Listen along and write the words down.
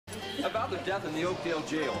About the death in the Oakdale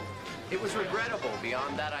jail. It was regrettable.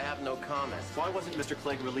 Beyond that, I have no comment. Why wasn't Mr.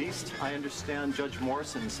 Clegg released? I understand Judge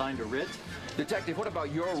Morrison signed a writ. Detective, what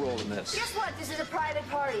about your role in this? Guess what? This is a private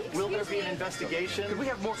party. Will there be an investigation? Could we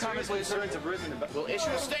have more comments, please, sir? Concerns have risen about... We'll issue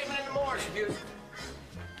a statement in the morning.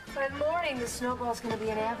 By the morning, the snowball's gonna be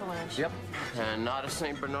an avalanche. Yep. And not a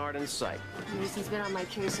St. Bernard in sight. He's been on my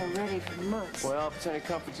case already for months. Well, if it's any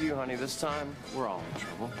comfort to you, honey, this time we're all in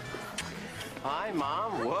trouble. Hi,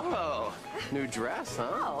 Mom. Whoa. New dress, huh?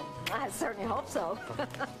 Oh, I certainly hope so.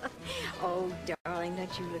 Oh, darling,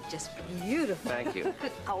 don't you look just beautiful? Thank you.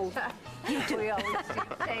 Oh, you do. We always do.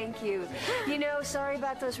 Thank you. You know, sorry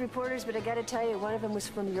about those reporters, but I gotta tell you, one of them was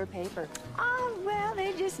from your paper. Oh, well,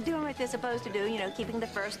 they're just doing what they're supposed to do, you know, keeping the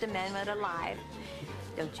First Amendment alive.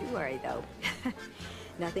 Don't you worry, though.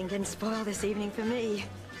 Nothing can spoil this evening for me.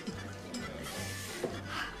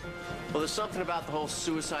 Well, there's something about the whole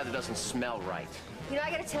suicide that doesn't smell right. You know,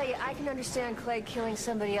 I gotta tell you, I can understand Clegg killing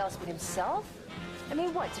somebody else, but himself? I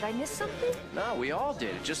mean, what, did I miss something? No, we all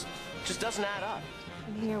did. It just doesn't add up.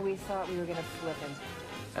 And here we thought we were gonna flip him.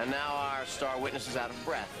 And now our star witness is out of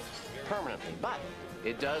breath. Permanently. But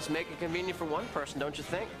it does make it convenient for one person, don't you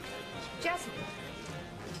think? Jessica.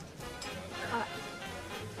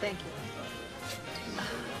 Thank you.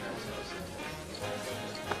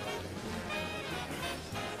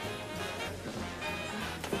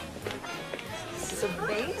 It's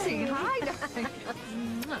amazing. Hi, darling.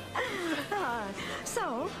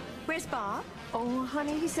 So, where's Bob? Oh,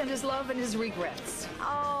 honey, he sent his love and his regrets.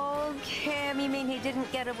 Oh, Kim, you mean he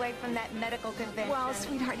didn't get away from that medical convention? Well,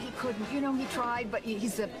 sweetheart, he couldn't. You know, he tried, but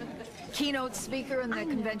he's a keynote speaker, and the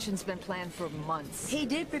convention's been planned for months. He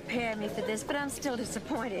did prepare me for this, but I'm still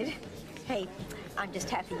disappointed. Hey, I'm just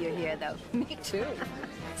happy you're here, though. Me too.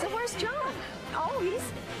 So where's John? Oh, he's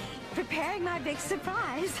preparing my big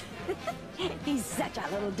surprise. He's such a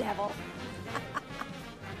little devil.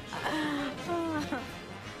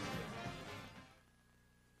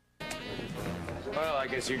 Well, I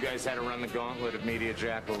guess you guys had to run the gauntlet of media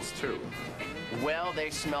jackals, too. Well, they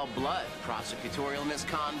smell blood. Prosecutorial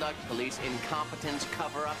misconduct, police incompetence,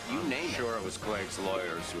 cover-up, you name it. Sure, it was Clegg's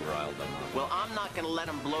lawyers who riled them up. Well, I'm not going to let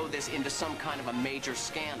them blow this into some kind of a major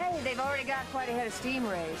scandal. Hey, they've already got quite a head of steam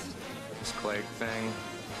raised. This Clegg thing,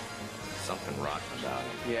 something rotten about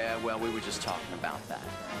it. Yeah, well, we were just talking about that.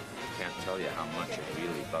 Can't tell you how much it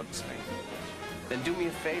really bugs me. Then do me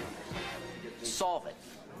a favor. Solve it.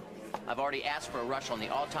 I've already asked for a rush on the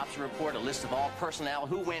autopsy report, a list of all personnel,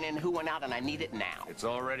 who went in, who went out, and I need it now. It's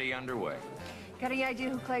already underway. Got any idea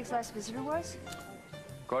who Clegg's last visitor was?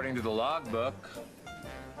 According to the logbook,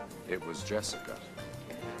 it was Jessica.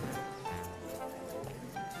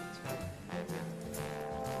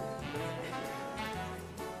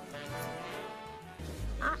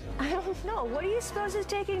 I don't know. What do you suppose is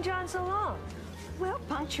taking John so long? Well,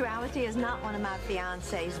 punctuality is not one of my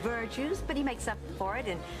fiancé's virtues, but he makes up for it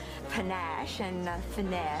in panache and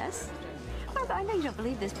finesse. Well, I know you don't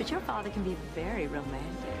believe this, but your father can be very romantic.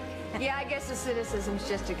 Yeah, I guess the cynicism's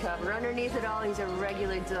just a cover. Underneath it all, he's a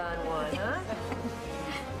regular Don Juan, huh?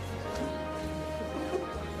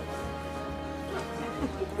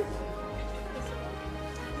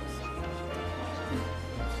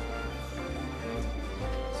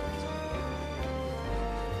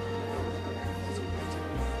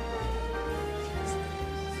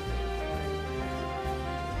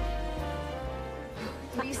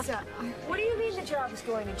 Lisa, what do you mean the job is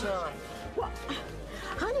going to John? Well,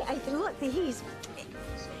 honey, look, he's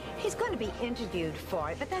going to be interviewed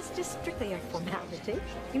for it, but that's just strictly a formality.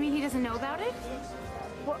 You mean he doesn't know about it?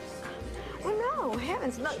 Well, no,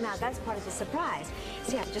 heavens, look, now, that's part of the surprise.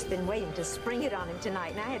 See, I've just been waiting to spring it on him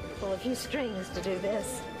tonight, and I had to pull a few strings to do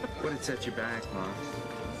this. What had set you back, Mom?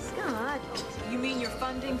 Scott. You mean you're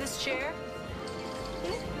funding this chair?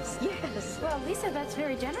 Yes. Well, Lisa, that's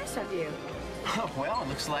very generous of you. Well, it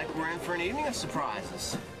looks like we're in for an evening of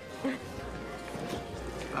surprises.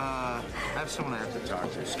 I have someone I have to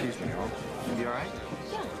talk to. Excuse me, Hall. You all right?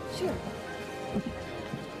 Yeah, sure.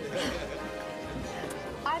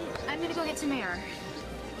 I'm gonna go get some air.